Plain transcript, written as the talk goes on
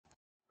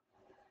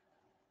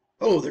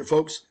Hello there,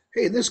 folks.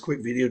 Hey, in this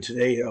quick video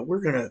today, we're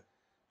going to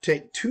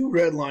take two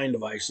redline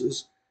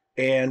devices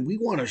and we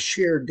want to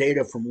share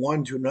data from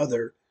one to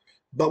another,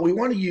 but we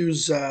want to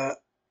use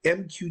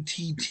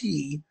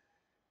MQTT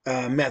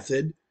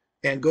method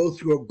and go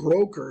through a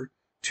broker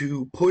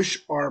to push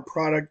our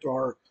product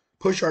or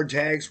push our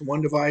tags from one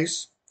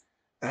device,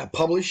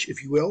 publish,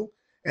 if you will,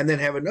 and then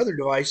have another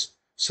device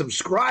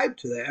subscribe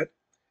to that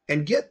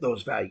and get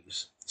those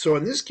values. So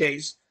in this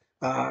case,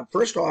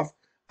 first off,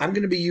 I'm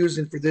going to be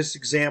using, for this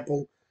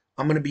example,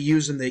 I'm going to be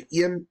using the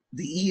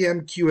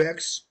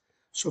EMQX.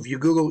 So if you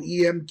Google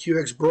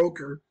EMQX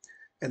broker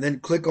and then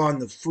click on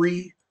the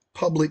free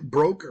public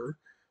broker,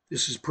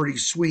 this is pretty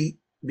sweet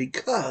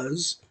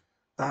because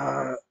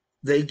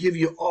they give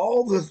you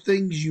all the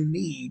things you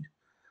need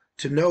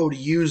to know to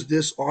use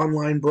this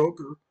online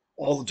broker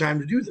all the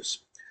time to do this.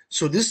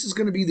 So this is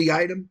going to be the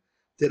item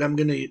that I'm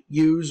going to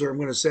use, or I'm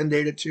going to send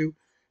data to.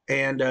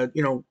 And,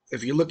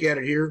 if you look at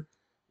it here,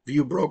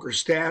 view broker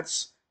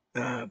stats,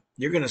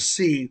 you're going to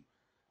see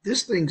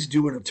this thing's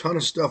doing a ton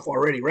of stuff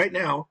already. Right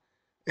now,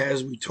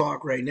 as we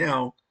talk right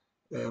now,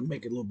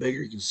 make it a little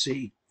bigger, you can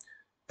see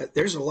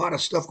there's a lot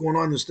of stuff going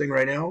on in this thing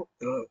right now.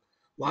 A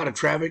lot of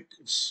traffic.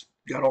 It's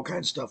got all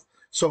kinds of stuff.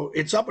 So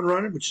it's up and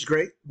running, which is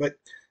great. But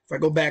if I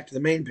go back to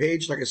the main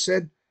page, like I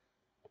said,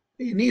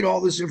 you need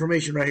all this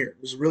information right here.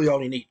 This is really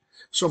all you need.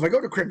 So if I go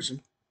to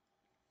Crimson,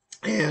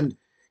 and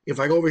if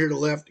I go over here to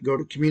the left, go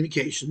to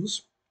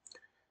Communications,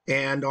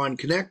 and on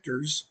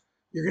Connectors,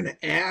 you're going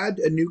to add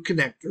a new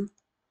connector.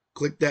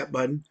 Click that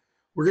button.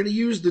 We're going to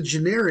use the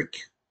generic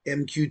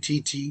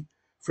MQTT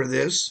for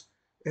this.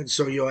 And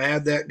so you'll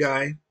add that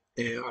guy.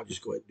 And I'll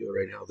just go ahead and do it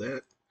right now.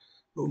 That.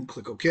 Boom,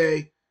 click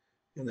OK.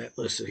 And that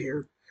lists it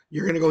here.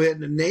 You're going to go ahead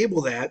and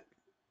enable that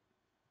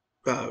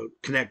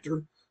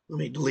connector. Let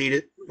me delete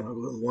it. I'll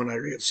go to the one I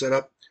already had set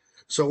up.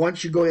 So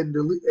once you go ahead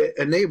and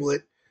enable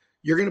it,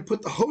 you're going to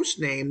put the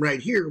host name right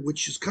here,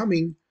 which is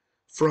coming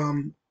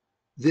from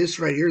this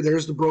right here.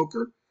 There's the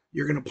broker.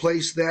 You're going to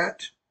place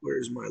that,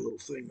 where's my little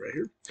thing right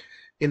here,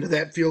 into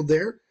that field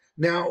there.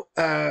 Now,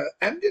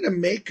 I'm going to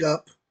make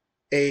up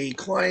a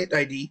client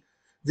ID.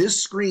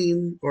 This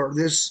screen, or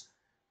this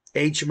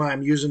HMI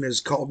I'm using, is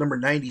called number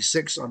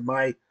 96 on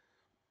my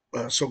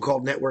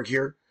so-called network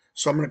here.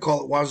 So I'm going to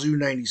call it Wazoo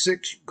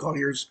 96. You can call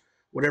yours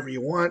whatever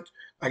you want.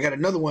 I got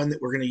another one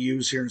that we're going to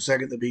use here in a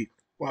second. That'll be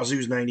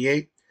Wazoo's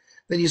 98.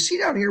 Then you see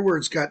down here where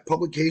it's got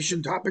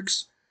publication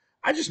topics.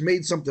 I just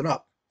made something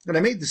up, and I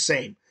made the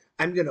same.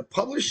 I'm going to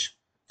publish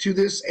to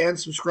this and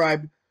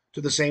subscribe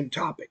to the same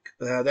topic.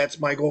 That's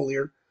my goal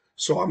here.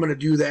 So I'm going to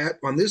do that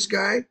on this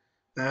guy.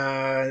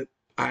 I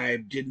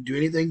didn't do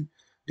anything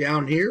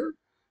down here.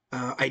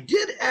 I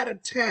did add a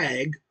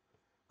tag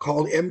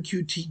called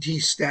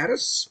MQTT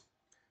status.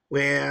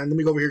 And let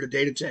me go over here to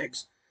data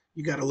tags.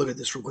 You got to look at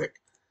this real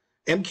quick.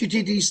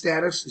 MQTT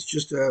status is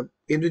just an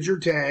integer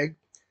tag.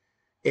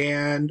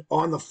 And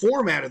on the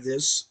format of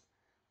this,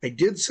 I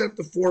did set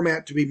the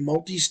format to be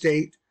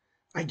multi-state.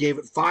 I gave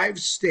it 5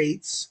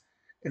 states,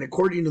 and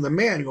according to the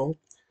manual,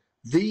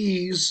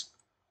 these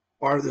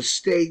are the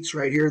states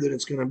right here that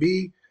it's going to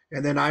be,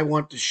 and then I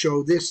want to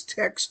show this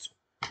text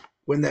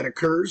when that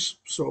occurs,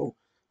 so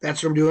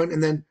that's what I'm doing.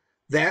 And then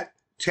that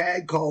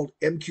tag called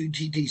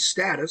MQTT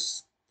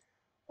status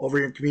over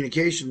here in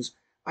Communications,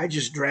 I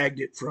just dragged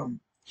it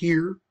from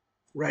here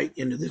right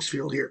into this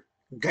field here,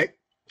 okay?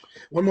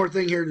 One more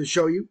thing here to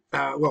show you.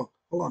 Well,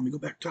 hold on, let me go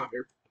back top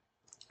here.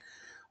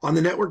 On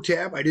the network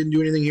tab, I didn't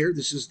do anything here.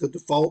 This is the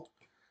default.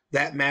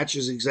 That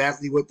matches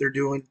exactly what they're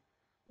doing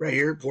right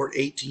here. Port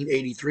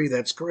 1883,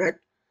 that's correct.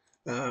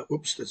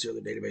 Oops, that's the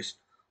other database.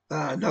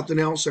 Nothing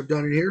else I've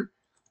done in here.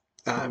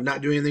 I'm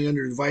not doing anything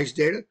under device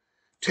data.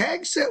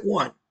 Tag set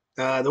 1.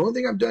 The only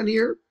thing I've done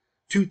here,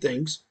 2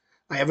 things.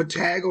 I have a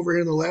tag over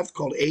here on the left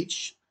called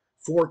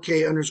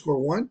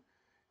H4K_1,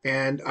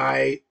 and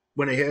I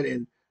went ahead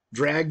and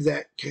dragged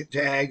that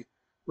tag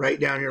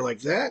right down here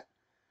like that.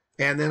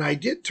 And then I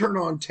did turn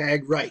on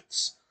tag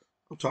rights.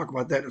 I'll talk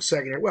about that in a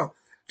second here. Well,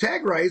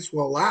 tag rights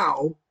will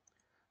allow,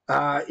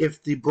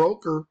 if the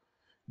broker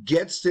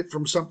gets it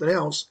from something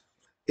else,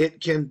 it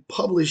can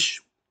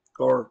publish,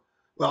 or,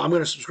 well, I'm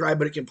going to subscribe,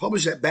 but it can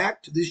publish that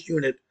back to this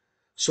unit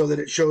so that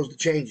it shows the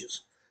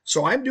changes.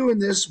 So I'm doing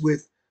this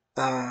with,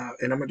 and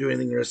I'm not doing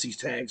anything the rest of these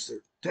tags.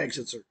 Their tag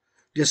sets are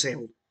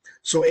disabled.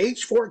 So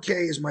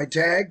H4K is my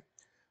tag.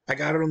 I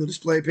got it on the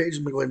display page.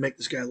 I'm going to go ahead and make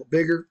this guy a little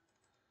bigger,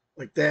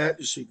 like that,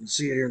 just so you can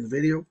see it here in the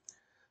video.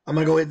 I'm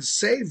going to go ahead and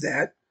save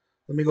that.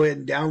 Let me go ahead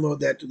and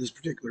download that to this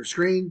particular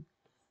screen.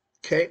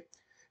 Okay.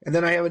 And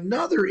then I have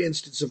another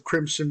instance of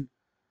Crimson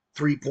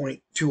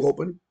 3.2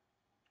 open.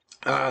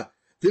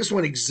 This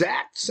one,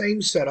 exact same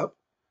setup,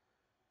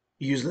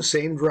 using the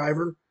same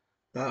driver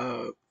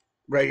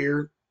right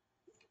here.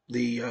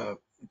 I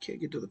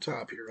can't get to the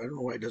top here. I don't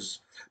know why it does,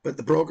 but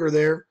the broker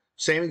there,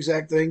 same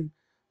exact thing.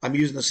 I'm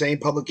using the same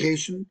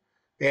publication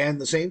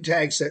and the same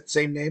tag set,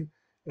 same name,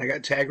 and I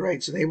got tag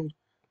rights enabled.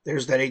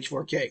 There's that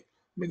H4K. Let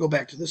me go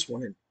back to this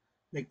one and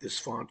make this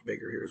font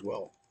bigger here as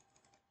well.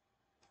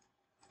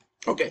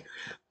 Okay.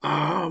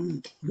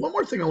 One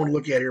more thing I want to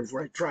look at here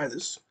before I try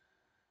this.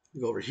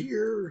 Go over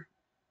here.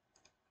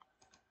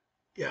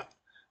 Yeah.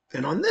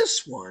 And on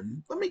this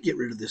one, let me get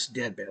rid of this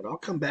deadband. I'll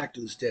come back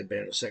to this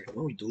deadband in a second.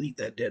 Let me delete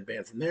that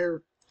deadband from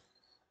there.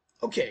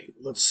 Okay,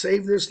 let's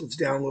save this. Let's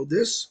download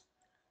this.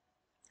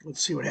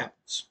 Let's see what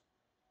happens.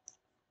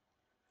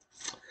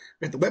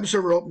 Got the web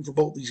server open for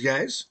both these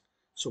guys.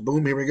 So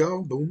boom, here we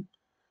go. Boom.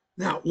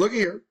 Now, look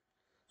here.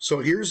 So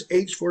here's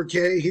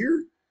H4K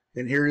here,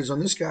 and here it is on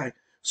this guy.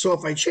 So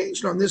if I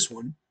changed on this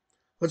one,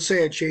 let's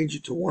say I change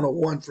it to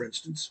 101, for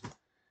instance,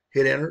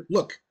 hit enter.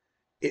 Look,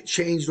 it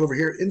changed over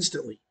here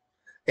instantly.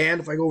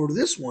 And if I go over to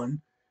this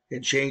one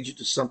and change it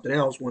to something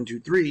else,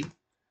 123,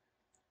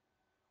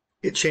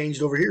 it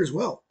changed over here as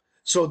well.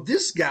 So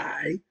this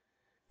guy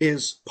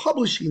is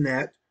publishing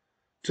that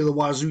to the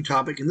Wazoo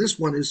topic, and this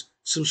one is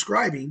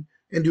subscribing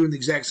and doing the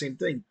exact same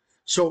thing.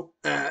 So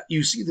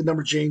you see the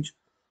number change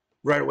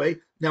right away.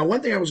 Now,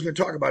 one thing I was going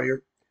to talk about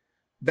here,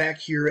 back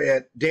here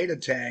at data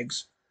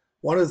tags,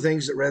 one of the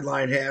things that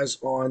Redline has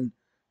on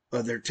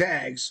their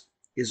tags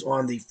is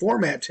on the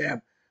format tab,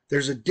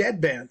 there's a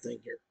deadband thing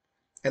here.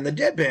 And the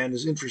deadband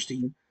is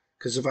interesting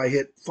because if I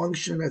hit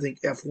function, I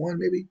think F1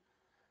 maybe,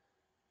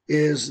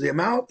 is the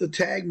amount the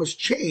tag must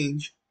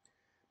change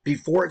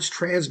before it's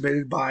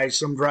transmitted by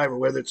some driver,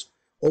 whether it's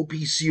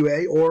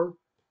OPCUA or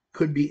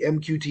could be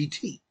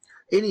MQTT,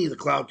 any of the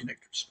cloud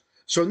connectors.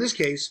 So in this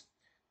case,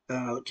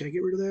 can I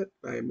get rid of that?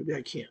 Maybe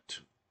I can't.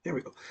 There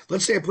we go.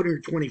 Let's say I put here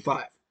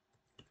 25.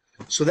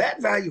 So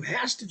that value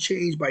has to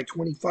change by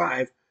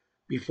 25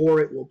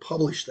 before it will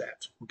publish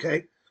that,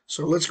 okay?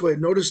 So let's go ahead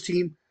and notice,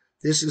 team,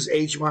 this is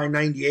HMI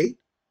 98.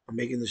 I'm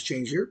making this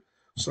change here.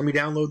 So let me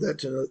download that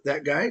to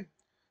that guy.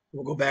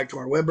 We'll go back to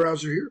our web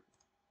browser here.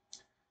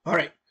 All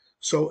right,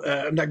 so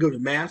I'm not good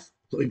at math.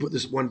 Let me put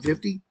this at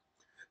 150.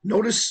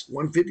 Notice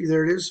 150,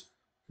 there it is.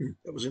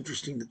 That was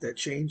interesting that that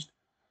changed.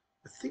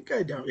 I think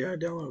I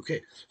download.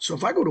 Okay, so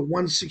if I go to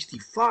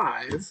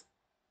 165,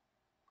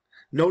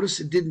 notice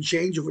it didn't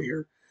change over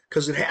here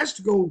because it has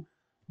to go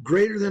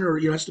greater than, or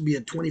it has to be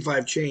a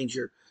 25 change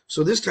here.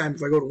 So this time,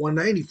 if I go to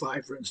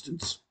 195, for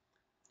instance,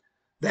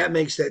 that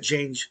makes that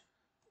change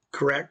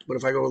correct. But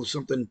if I go to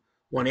something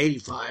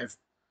 185,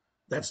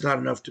 that's not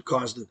enough to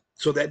cause the.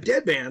 So that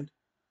deadband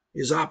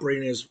is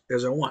operating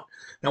as I want.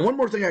 Now, one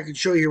more thing I can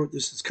show you here with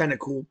this is kind of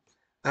cool.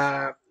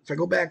 If I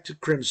go back to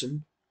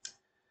Crimson,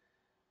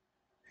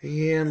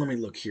 and let me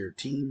look here,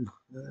 team.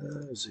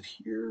 Is it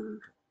here?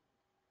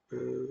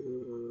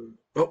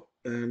 Nope,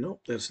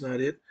 that's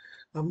not it.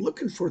 I'm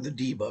looking for the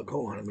debug.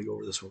 Hold on, let me go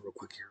over this one real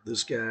quick here.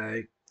 This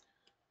guy.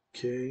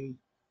 Okay.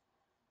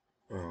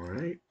 All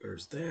right,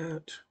 there's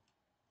that.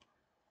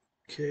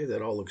 Okay,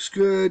 that all looks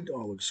good.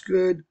 All looks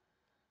good.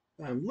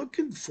 I'm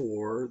looking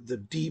for the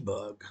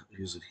debug.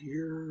 Is it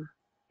here?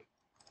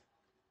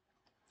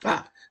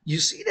 You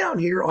see down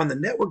here on the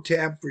network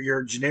tab for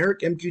your generic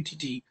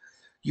MQTT,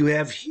 you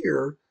have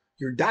here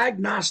your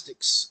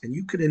diagnostics, and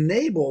you can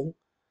enable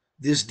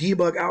this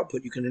debug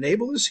output. You can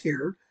enable this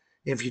here.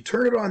 If you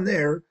turn it on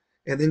there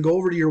and then go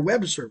over to your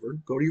web server,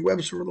 go to your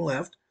web server on the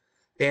left,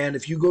 and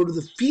if you go to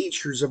the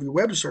features of your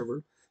web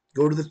server,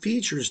 go to the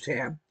features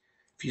tab.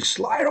 If you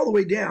slide all the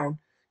way down,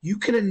 you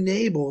can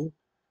enable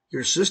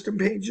your system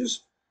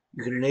pages.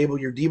 You can enable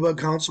your debug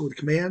console with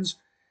commands.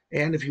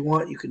 And if you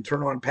want, you can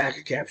turn on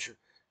packet capture.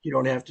 You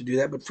don't have to do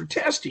that. But for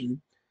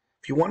testing,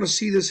 if you want to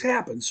see this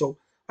happen, so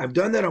I've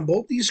done that on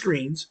both these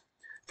screens.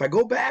 If I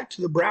go back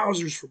to the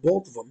browsers for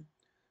both of them,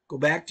 go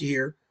back to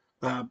here.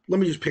 Let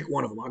me just pick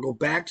one of them. I'll go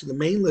back to the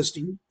main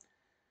listing.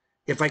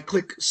 If I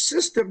click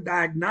System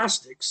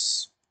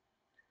Diagnostics,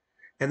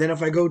 and then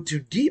if I go to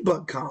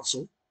Debug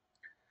Console,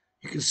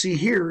 you can see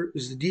here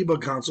is the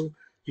Debug Console.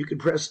 You can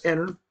press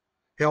Enter,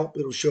 Help,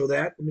 it'll show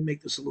that. Let me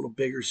make this a little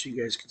bigger so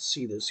you guys can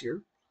see this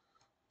here.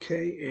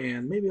 Okay,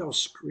 and maybe I'll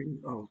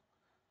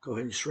go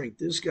ahead and shrink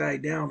this guy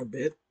down a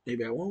bit.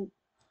 Maybe I won't.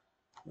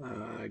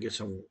 I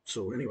guess I won't.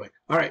 So anyway,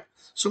 all right.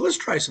 So let's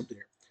try something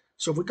here.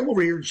 So if we come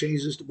over here and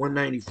change this to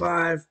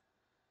 195,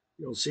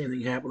 you don't see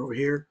anything happen over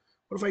here.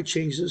 What if I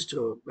change this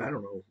to, I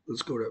don't know,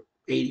 let's go to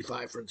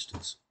 85, for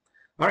instance.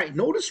 All right,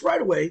 notice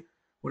right away,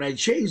 when I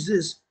change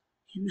this,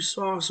 you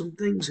saw some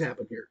things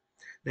happen here.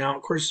 Now,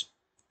 of course,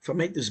 if I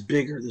make this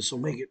bigger, this will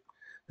make it.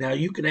 Now,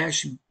 you can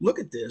actually look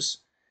at this,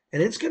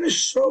 and it's going to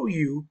show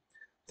you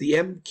the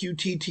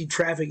MQTT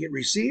traffic it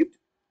received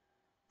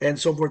and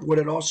so forth, what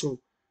it also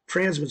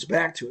transmits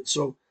back to it.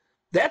 So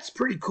that's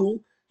pretty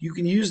cool. You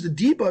can use the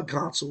debug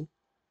console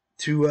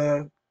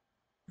to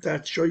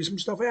show you some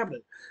stuff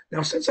happening.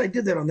 Now, since I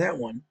did that on that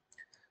one,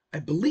 I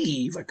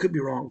believe, I could be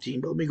wrong,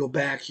 team, but let me go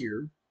back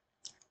here.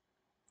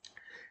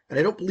 And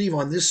I don't believe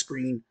on this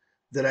screen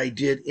that I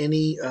did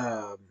any,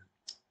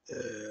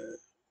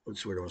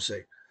 what's the word I want to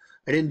say?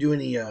 I didn't do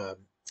any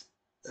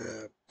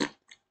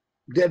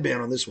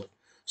deadband on this one.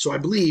 So I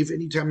believe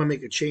anytime I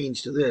make a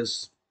change to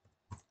this,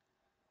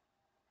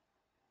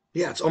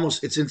 yeah,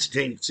 it's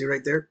instantaneous. See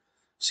right there?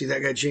 See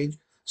that guy change?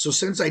 So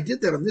since I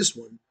did that on this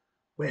one,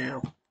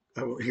 well,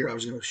 here I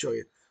was going to show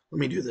you. Let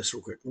me do this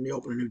real quick. Let me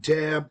open a new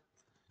tab.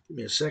 Give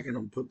me a second.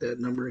 I'll put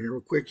that number in here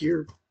real quick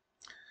here.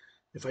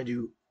 If I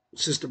do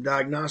system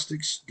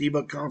diagnostics,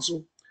 debug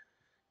console,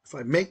 if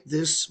I make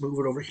this, move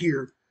it over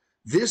here,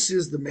 this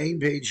is the main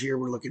page here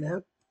we're looking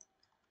at.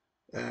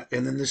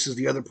 And then this is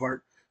the other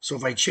part. So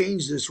if I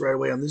change this right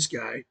away on this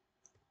guy,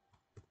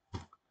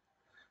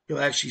 you'll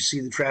actually see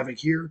the traffic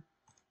here.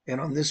 And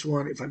on this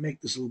one, if I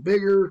make this a little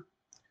bigger,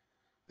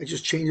 I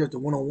just change it to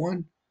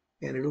 101,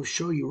 and it'll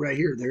show you right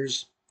here.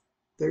 There's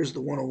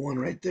the 101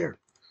 right there.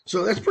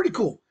 So that's pretty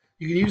cool.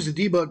 You can use the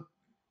debug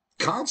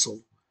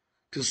console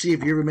to see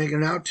if you're ever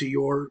making it out to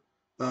your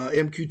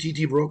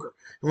MQTT broker.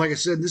 And like I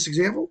said, in this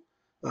example,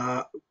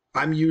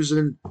 I'm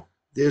using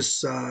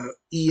this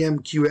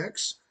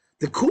EMQX.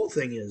 The cool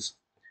thing is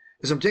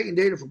I'm taking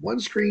data from one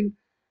screen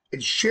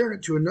and sharing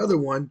it to another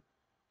one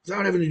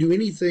without having to do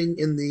anything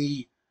in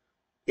the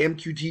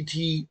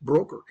MQTT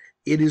broker.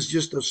 It is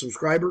just a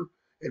subscriber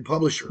and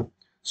publisher.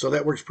 So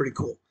that works pretty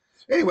cool.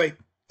 Anyway,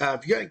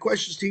 if you got any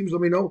questions, teams,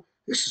 let me know.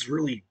 This is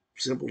really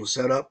simple to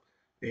set up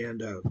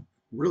and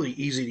really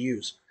easy to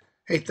use.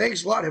 Hey,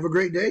 thanks a lot. Have a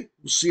great day.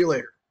 We'll see you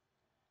later.